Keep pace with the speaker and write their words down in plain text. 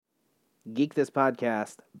Geek This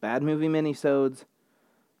Podcast, Bad Movie Minisodes,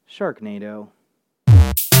 Sharknado.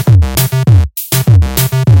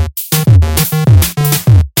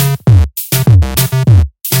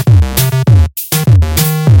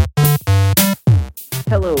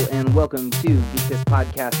 Hello and welcome to Geek This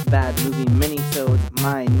Podcast, Bad Movie Minisodes.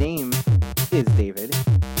 My name is David.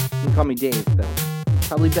 You can call me Dave, though.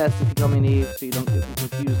 Probably best if you call me Dave so you don't get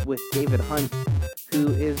confused with David Hunt, who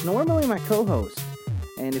is normally my co-host.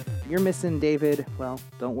 And if you're missing David, well,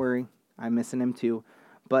 don't worry. I'm missing him too.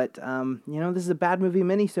 But, this is a Bad Movie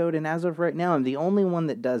Minisode, and as of right now, I'm the only one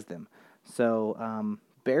that does them. So,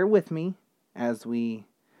 bear with me as we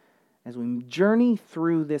journey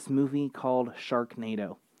through this movie called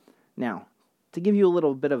Sharknado. Now, to give you a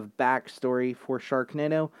little bit of backstory for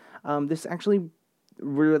Sharknado, this actually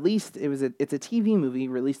released, it's a TV movie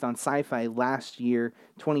released on Sci-Fi last year,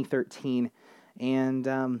 2013,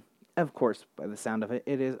 and of course, by the sound of it,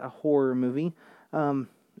 it is a horror movie, a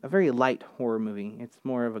very light horror movie. It's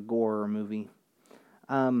more of a gore movie.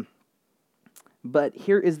 But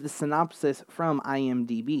here is the synopsis from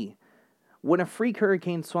IMDb. When a freak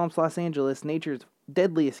hurricane swamps Los Angeles, nature's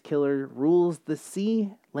deadliest killer rules the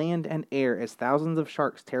sea, land, and air as thousands of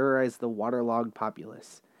sharks terrorize the waterlogged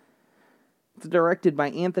populace. It's directed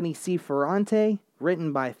by Anthony C. Ferrante,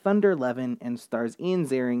 written by Thunder Levin, and stars Ian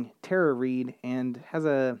Ziering, Tara Reid, and has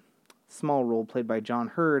a small role played by John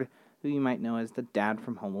Hurd, who you might know as the dad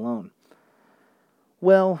from Home Alone.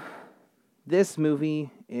 Well, this movie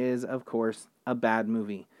is, of course, a bad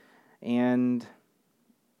movie, and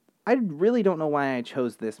I really don't know why I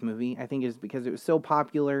chose this movie. I think it's because it was so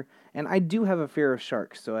popular, and I do have a fear of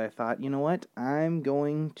sharks, so I thought, you know what, I'm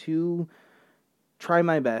going to try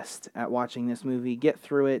my best at watching this movie, get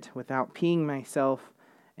through it without peeing myself,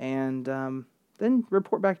 and then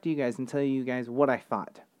report back to you guys and tell you guys what I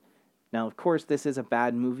thought. Now, of course, this is a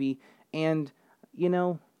bad movie, and,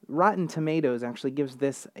 Rotten Tomatoes actually gives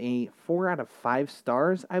this a 4 out of 5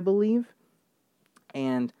 stars, I believe,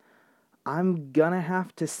 and I'm gonna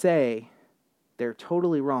have to say they're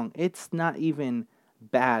totally wrong. It's not even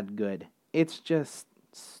bad good. It's just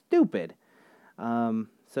stupid.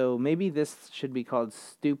 So maybe this should be called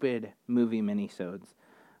Stupid Movie Minisodes.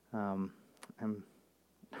 I'm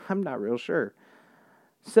not real sure.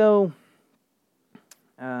 So,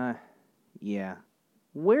 yeah.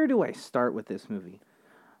 Where do I start with this movie?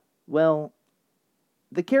 Well,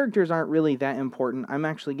 the characters aren't really that important. I'm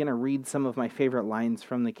actually going to read some of my favorite lines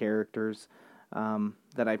from the characters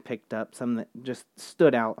that I picked up, some that just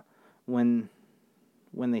stood out when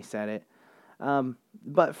they said it.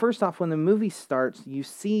 But first off, when the movie starts, you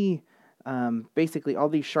see basically all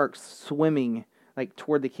these sharks swimming like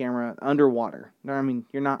toward the camera underwater. I mean,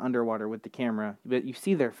 you're not underwater with the camera, but you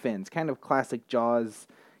see their fins, kind of classic Jaws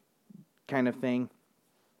kind of thing.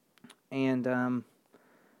 And the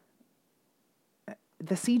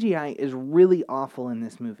CGI is really awful in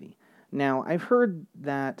this movie. Now, I've heard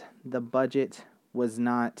that the budget was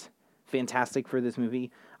not fantastic for this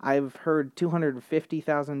movie. I've heard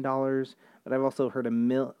 $250,000, but I've also heard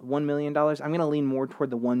 $1 million. I'm going to lean more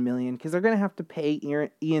toward the $1 million because they're going to have to pay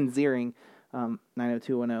Ian Ziering,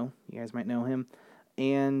 90210, you guys might know him,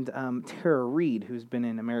 and Tara Reid, who's been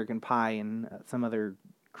in American Pie and some other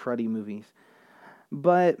cruddy movies.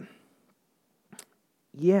 But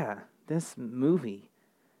yeah, this movie,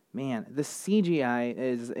 man, the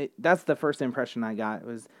CGI that's the first impression I got,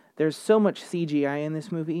 was there's so much CGI in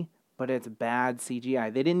this movie, but it's bad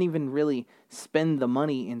CGI. They didn't even really spend the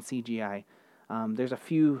money in CGI. There's a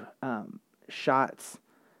few shots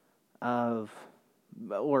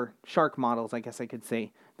or shark models, I guess I could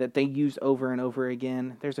say, that they use over and over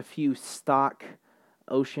again. There's a few stock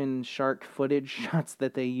ocean shark footage shots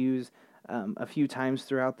that they use a few times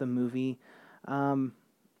throughout the movie.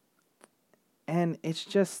 And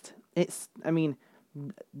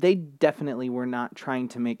they definitely were not trying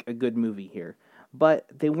to make a good movie here, but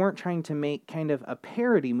they weren't trying to make kind of a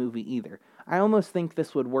parody movie either. I almost think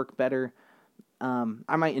this would work better.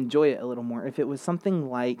 I might enjoy it a little more if it was something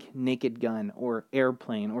like Naked Gun or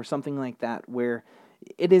Airplane or something like that, where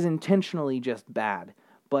it is intentionally just bad,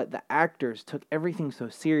 but the actors took everything so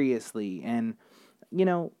seriously, and,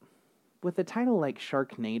 with a title like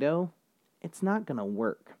Sharknado, it's not going to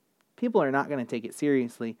work. People are not going to take it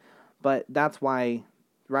seriously, but that's why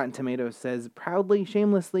Rotten Tomatoes says, proudly,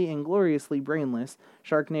 shamelessly, and gloriously brainless,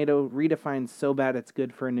 Sharknado redefines so bad it's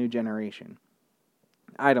good for a new generation.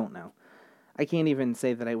 I don't know. I can't even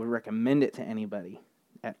say that I would recommend it to anybody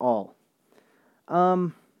at all.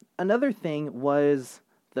 Another thing was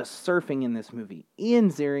the surfing in this movie.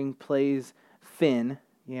 Ian Ziering plays Finn.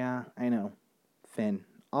 Yeah, I know. Finn.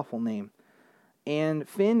 Awful name. And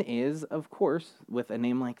Finn is, of course, with a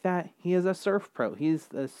name like that, he is a surf pro. He's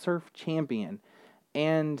a surf champion.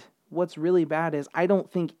 And what's really bad is I don't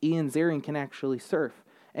think Ian Ziering can actually surf.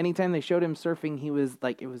 Anytime they showed him surfing, he was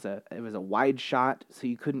like it was a wide shot, so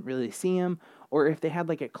you couldn't really see him. Or if they had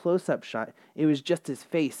like a close up shot, it was just his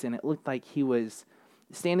face, and it looked like he was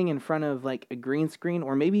standing in front of like a green screen,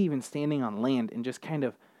 or maybe even standing on land and just kind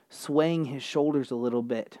of swaying his shoulders a little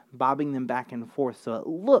bit, bobbing them back and forth, so it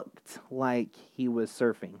looked like he was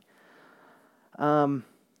surfing.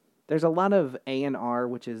 There's a lot of A&R,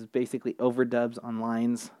 which is basically overdubs on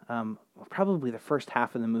lines. Probably the first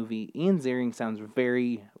half of the movie, Ian Ziering sounds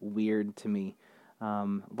very weird to me.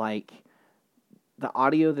 Like, the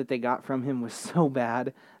audio that they got from him was so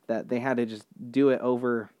bad that they had to just do it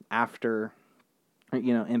over after,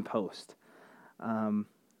 in post.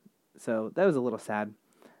 So that was a little sad.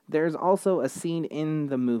 There's also a scene in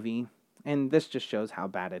the movie, and this just shows how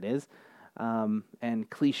bad it is, and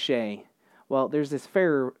cliche. Well, there's this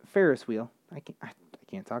Ferris wheel. I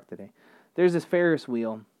can't talk today. There's this Ferris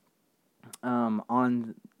wheel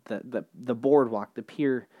on the boardwalk, the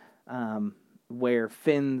pier, where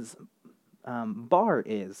Finn's bar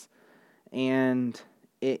is, and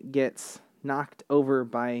it gets knocked over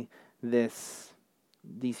by these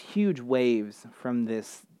huge waves from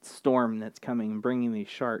this storm that's coming and bringing these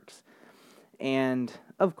sharks. And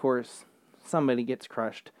of course, somebody gets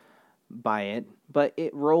crushed by it, but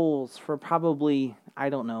it rolls for probably, I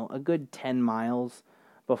don't know, a good 10 miles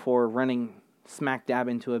before running smack dab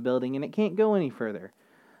into a building, and it can't go any further.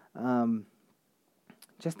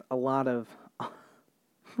 Just a lot of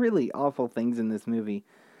really awful things in this movie.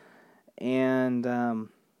 And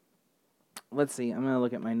let's see, I'm going to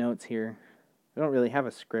look at my notes here. I don't really have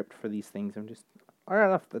a script for these things. I'm just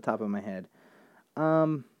right off the top of my head.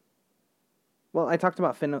 Well, I talked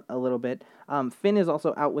about Finn a little bit. Finn is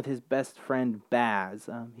also out with his best friend, Baz.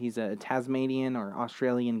 He's a Tasmanian or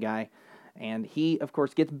Australian guy. And he, of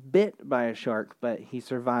course, gets bit by a shark, but he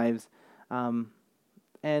survives.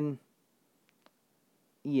 And,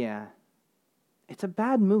 yeah. It's a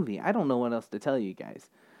bad movie. I don't know what else to tell you guys.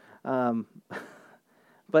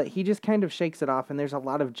 But he just kind of shakes it off, and there's a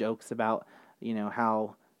lot of jokes about,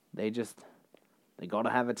 how they got to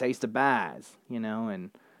have a taste of Baz,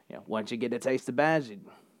 and... once you get a taste of Baz,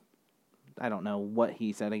 I don't know what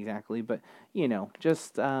he said exactly, but,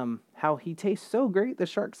 just how he tastes so great, the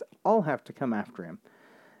sharks all have to come after him.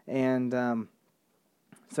 And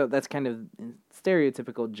so that's kind of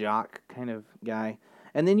stereotypical jock kind of guy.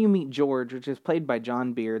 And then you meet George, which is played by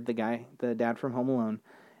John Beard, the dad from Home Alone.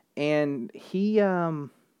 And he,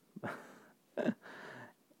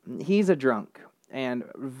 he's a drunk. And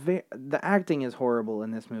the acting is horrible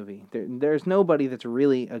in this movie. There's nobody that's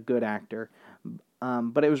really a good actor.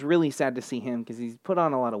 But it was really sad to see him because he's put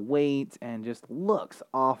on a lot of weight and just looks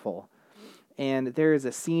awful. And there is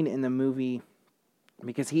a scene in the movie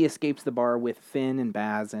because he escapes the bar with Finn and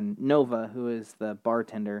Baz and Nova, who is the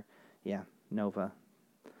bartender. Yeah, Nova.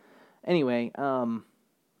 Anyway,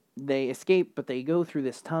 they escape, but they go through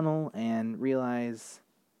this tunnel and realize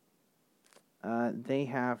they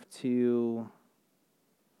have to...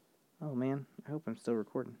 Oh, man, I hope I'm still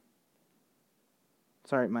recording.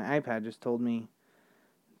 Sorry, my iPad just told me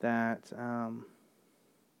that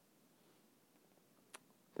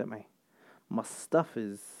that my stuff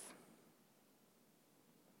is...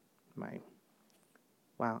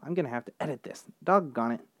 Wow, I'm going to have to edit this.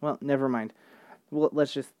 Doggone it. Well, never mind. Well,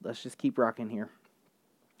 let's just keep rocking here.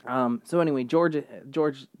 So anyway, George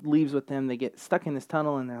leaves with them. They get stuck in this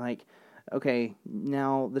tunnel, and they're like, okay,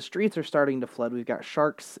 now the streets are starting to flood. We've got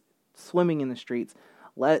sharks swimming in the streets.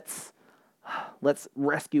 Let's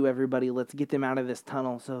rescue everybody. Let's get them out of this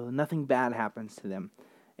tunnel so nothing bad happens to them.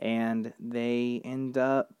 And they end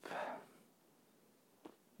up...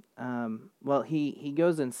 well, he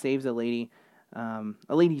goes and saves a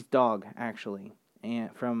lady's dog, actually,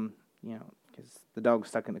 and from, because the dog was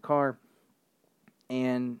stuck in the car.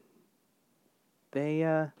 And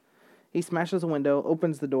he smashes a window,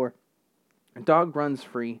 opens the door. The dog runs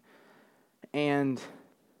free, and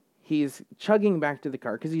he's chugging back to the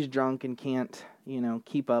car because he's drunk and can't,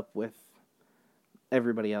 keep up with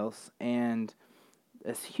everybody else. And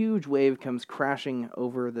this huge wave comes crashing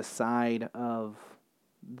over the side of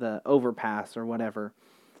the overpass or whatever.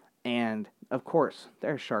 And, of course,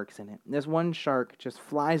 there's sharks in it. This one shark just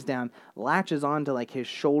flies down, latches onto, his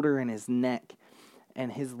shoulder and his neck.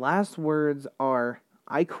 And his last words are,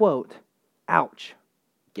 I quote, "Ouch,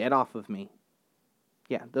 get off of me."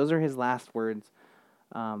 Yeah, those are his last words.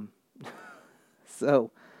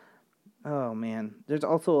 So, oh man, there's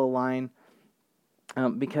also a line,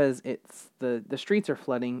 because it's the streets are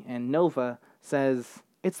flooding, and Nova, says,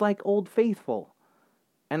 "It's like Old Faithful."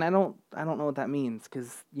 And I don't know what that means,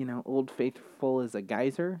 because, Old Faithful is a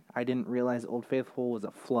geyser. I didn't realize Old Faithful was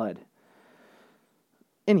a flood.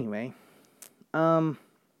 Anyway,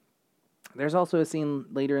 there's also a scene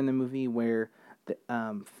later in the movie where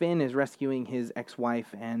Finn is rescuing his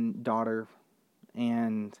ex-wife and daughter,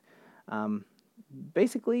 and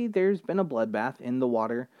basically there's been a bloodbath in the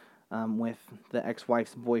water with the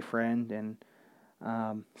ex-wife's boyfriend, and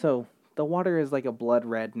so the water is like a blood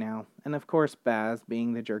red now. And of course, Baz,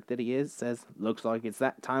 being the jerk that he is, says, "Looks like it's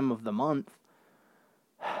that time of the month."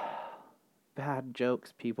 Bad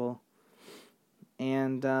jokes, people.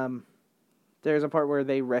 And there's a part where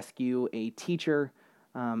they rescue a teacher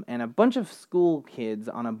and a bunch of school kids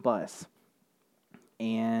on a bus.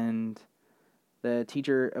 And the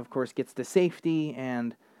teacher, of course, gets to safety,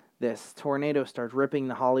 and this tornado starts ripping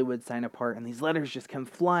the Hollywood sign apart, and these letters just come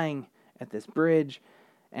flying at this bridge,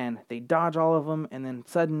 and they dodge all of them, and then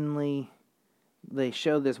suddenly they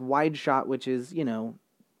show this wide shot, which is,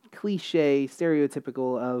 cliche,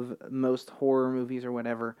 stereotypical of most horror movies or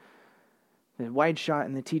whatever. The wide shot,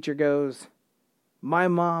 and the teacher goes, "My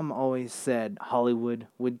mom always said Hollywood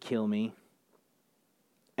would kill me."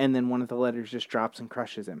 And then one of the letters just drops and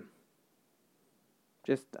crushes him.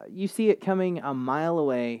 Just, you see it coming a mile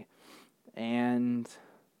away, and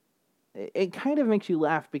it kind of makes you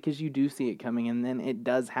laugh because you do see it coming, and then it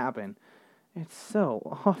does happen. It's so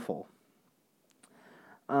awful.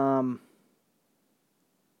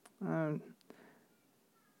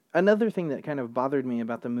 Another thing that kind of bothered me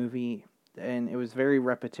about the movie, and it was very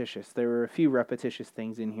repetitious. There were a few repetitious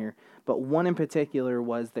things in here, but one in particular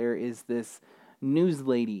was there is this news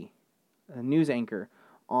lady, a news anchor,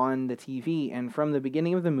 on the TV, and from the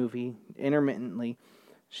beginning of the movie, intermittently,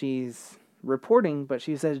 she's reporting, but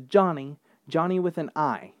she says Johnny with an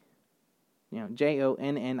I.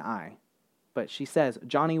 Jonni. But she says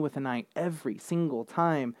Johnny with an I every single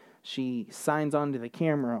time she signs onto the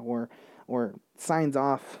camera or signs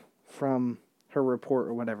off from her report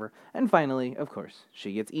or whatever. And finally, of course,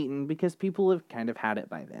 she gets eaten because people have kind of had it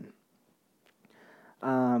by then.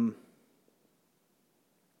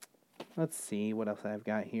 Let's see what else I've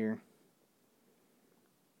got here.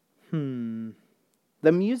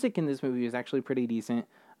 The music in this movie is actually pretty decent.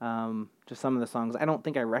 Just some of the songs. I don't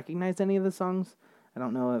think I recognized any of the songs. I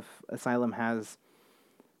don't know if Asylum has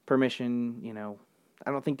permission, I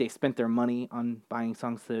don't think they spent their money on buying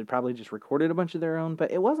songs. They probably just recorded a bunch of their own, but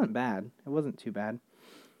it wasn't bad. It wasn't too bad.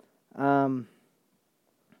 There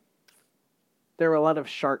were a lot of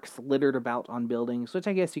sharks littered about on buildings, which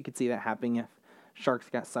I guess you could see that happening if sharks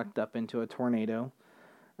got sucked up into a tornado.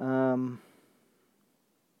 Oh,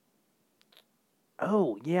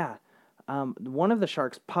 yeah. One of the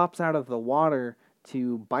sharks pops out of the water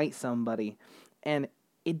to bite somebody, and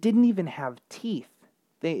it didn't even have teeth.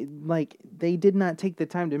 They did not take the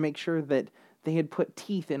time to make sure that they had put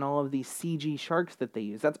teeth in all of these CG sharks that they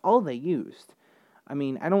used. That's all they used. I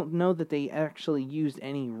mean, I don't know that they actually used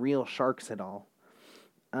any real sharks at all.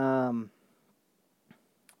 And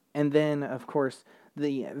then, of course,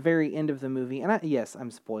 the very end of the movie, and yes,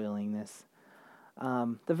 I'm spoiling this.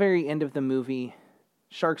 The very end of the movie,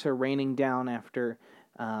 sharks are raining down after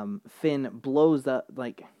Finn blows up,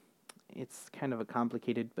 it's kind of a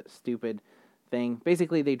complicated but stupid thing.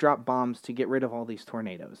 Basically, they drop bombs to get rid of all these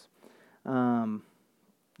tornadoes.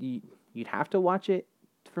 You'd have to watch it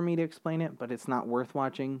for me to explain it, but it's not worth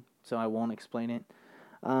watching, so I won't explain it.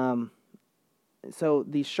 So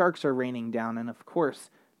these sharks are raining down, and of course,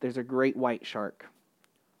 there's a great white shark.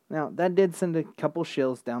 Now, that did send a couple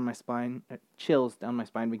chills down my spine,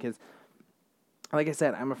 because, like I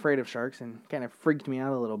said, I'm afraid of sharks, and kind of freaked me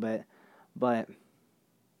out a little bit. But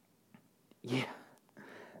yeah,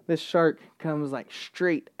 this shark comes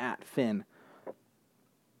straight at Finn,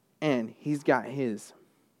 and he's got his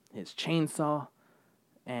chainsaw,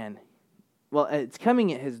 and it's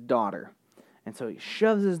coming at his daughter, and so he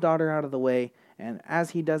shoves his daughter out of the way, and as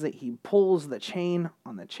he does it, he pulls the chain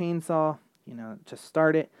on the chainsaw, to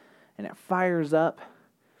start it, and it fires up,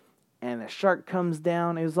 and the shark comes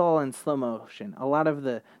down. It was all in slow motion. A lot of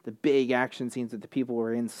the big action scenes with the people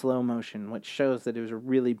were in slow motion, which shows that it was a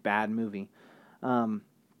really bad movie. And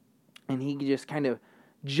he just kind of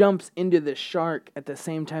jumps into the shark at the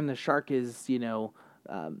same time the shark is,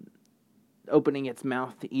 opening its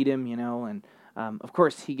mouth to eat him, and of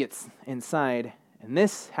course he gets inside, and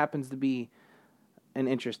this happens to be an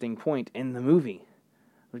interesting point in the movie.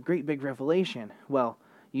 A great big revelation. Well,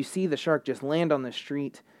 you see the shark just land on the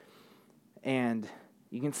street, and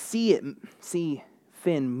you can see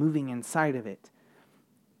Finn moving inside of it.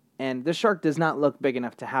 And the shark does not look big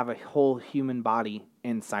enough to have a whole human body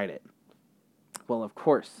inside it. Well, of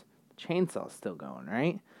course, the chainsaw's still going,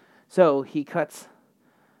 right? So he cuts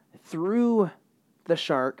through the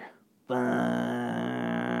shark,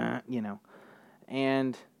 and,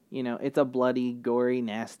 it's a bloody, gory,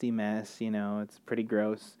 nasty mess, it's pretty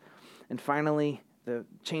gross. And finally, the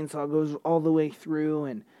chainsaw goes all the way through,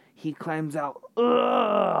 and he climbs out,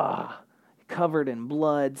 covered in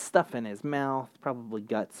blood, stuff in his mouth, probably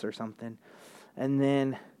guts or something. And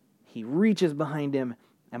then he reaches behind him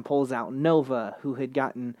and pulls out Nova, who had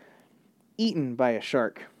gotten eaten by a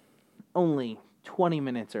shark only 20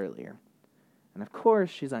 minutes earlier. And of course,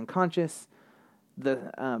 she's unconscious.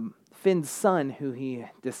 The Finn's son, who he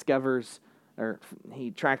discovers, or he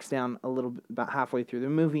tracks down about halfway through the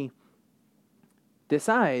movie,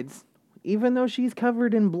 decides, even though she's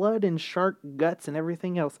covered in blood and shark guts and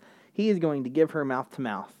everything else, he is going to give her mouth to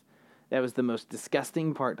mouth. That was the most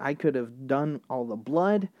disgusting part. I could have done all the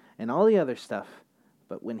blood and all the other stuff,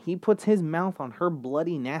 but when he puts his mouth on her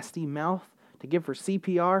bloody, nasty mouth to give her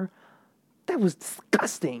CPR, that was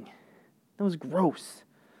disgusting. That was gross.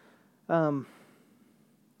 And,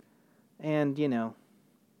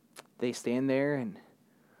 they stand there, and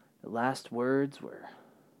the last words were,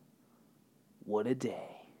 "What a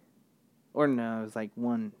day." Or no, it was like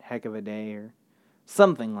 "one heck of a day," or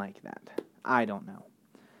something like that. I don't know.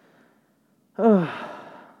 Oh,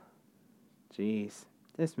 jeez.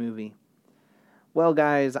 This movie. Well,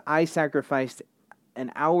 guys, I sacrificed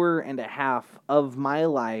an hour and a half of my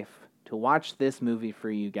life to watch this movie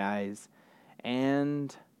for you guys,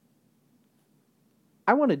 and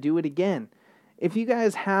I want to do it again. If you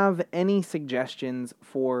guys have any suggestions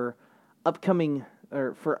for upcoming,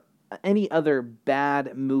 or for any other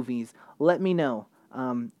bad movies, let me know.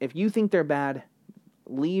 If you think they're bad,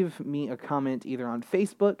 leave me a comment either on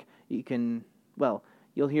Facebook. You can,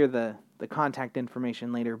 you'll hear the contact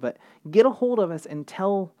information later, but get a hold of us and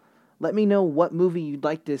let me know what movie you'd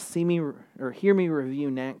like to see me or hear me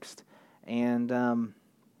review next. And,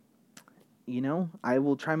 I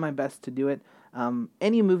will try my best to do it.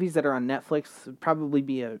 Any movies that are on Netflix would probably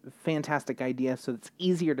be a fantastic idea, so it's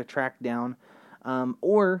easier to track down.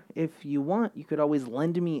 Or if you want, you could always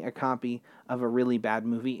lend me a copy of a really bad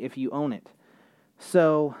movie if you own it.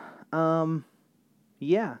 So,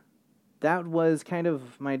 that was kind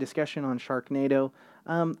of my discussion on Sharknado.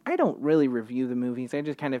 I don't really review the movies. I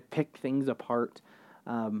just kind of pick things apart.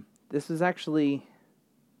 This is actually,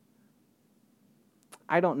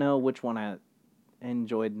 I don't know which one I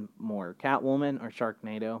enjoyed more, Catwoman or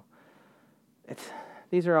Sharknado.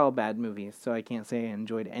 These are all bad movies, so I can't say I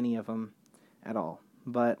enjoyed any of them at all.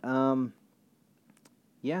 But,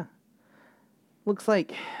 looks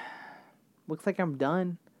like I'm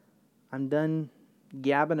done. I'm done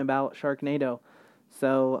gabbing about Sharknado.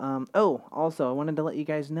 So, also, I wanted to let you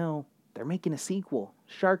guys know, they're making a sequel,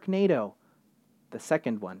 Sharknado, the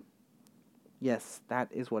second one. Yes, that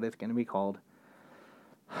is what it's going to be called.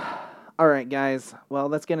 Alright, guys, well,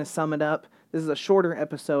 that's going to sum it up. This is a shorter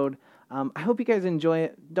episode. I hope you guys enjoy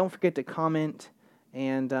it. Don't forget to comment,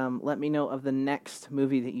 and let me know of the next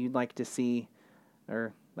movie that you'd like to see,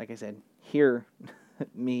 or, like I said, hear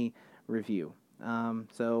me review.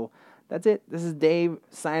 So, that's it. This is Dave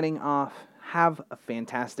signing off. Have a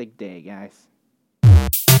fantastic day, guys.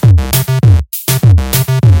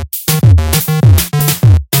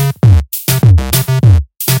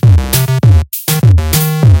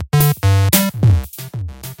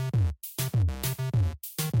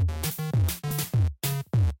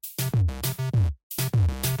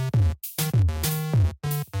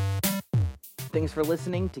 Thanks for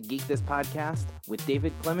listening to Geek This Podcast with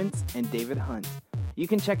David Clements and David Hunt. You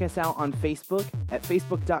can check us out on Facebook at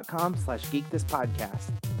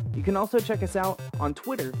facebook.com/geekthispodcast. You can also check us out on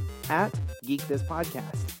Twitter at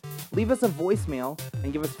geekthispodcast. Leave us a voicemail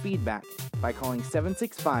and give us feedback by calling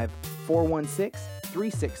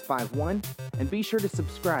 765-416-3651, and be sure to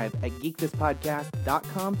subscribe at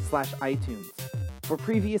geekthispodcast.com/iTunes. For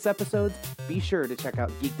previous episodes, be sure to check out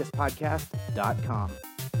geekthispodcast.com.